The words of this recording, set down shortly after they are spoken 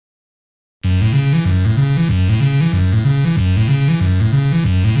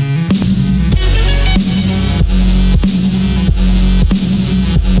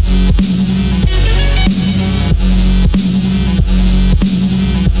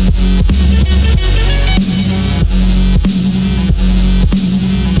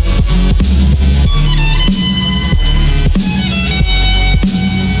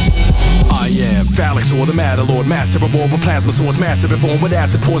the matter, Lord. Master of war with plasma swords, massive and form with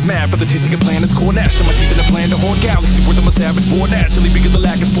acid pours. Mad for the tasting of planets, core national. My teeth in the plan to horn galaxy. With them a savage born naturally because the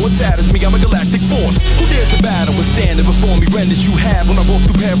lack of sport saddens me. I'm a galactic force. Who dares to battle with standing before me? Renders you have when I walk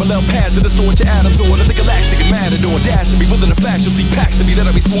through parallel paths that distort your atoms. Or the galactic and matador dashing me within a flash. You'll see packs of me that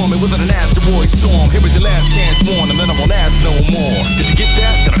I'll be swarming within an asteroid storm. Here is your last chance warning, then I won't ask no more. Did you get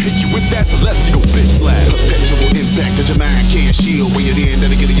that? Then I'll hit you with that celestial bitch slap. Perpetual impact that your mind can't shield. When you're in,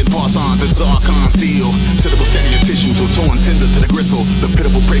 dedicated your parsons and Zarkon steel. Till it will steady your tissue to a torn tender to the gristle. The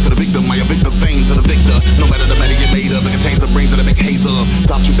pitiful prey for the victim, my victim veins of the victor. No matter the matter you're made of, it contains the brains that I make haze of.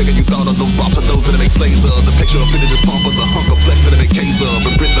 Thought you thinking you thought of those bops are those that I make slaves of. The picture of just pump of the hunk of flesh that I make caves of.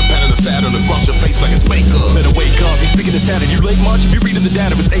 And print the pattern of Saturn across your face like it's makeup. Better wake up, you're speaking to Saturn. You late much? If you're reading the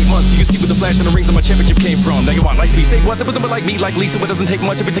data, it's 8 months. Do you see where the flash and the rings on my championship came from? Now you want like me, say what? There was nobody like me, like Lisa. It doesn't take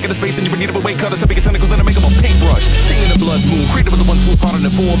much if you're taking a space and you're in need of a weight cutter. Something tentacles, then I make them a paintbrush. Stinging the blood moon, created with the ones who part in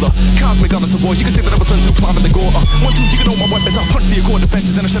it for the cosmic goddess of war. You can say that I was sons who climbing the gore. 1, 2, you can know my weapons. I'll punch the accord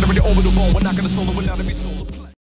defenses and I'll shatter in your orbital bone. We're not gonna solo without every soul.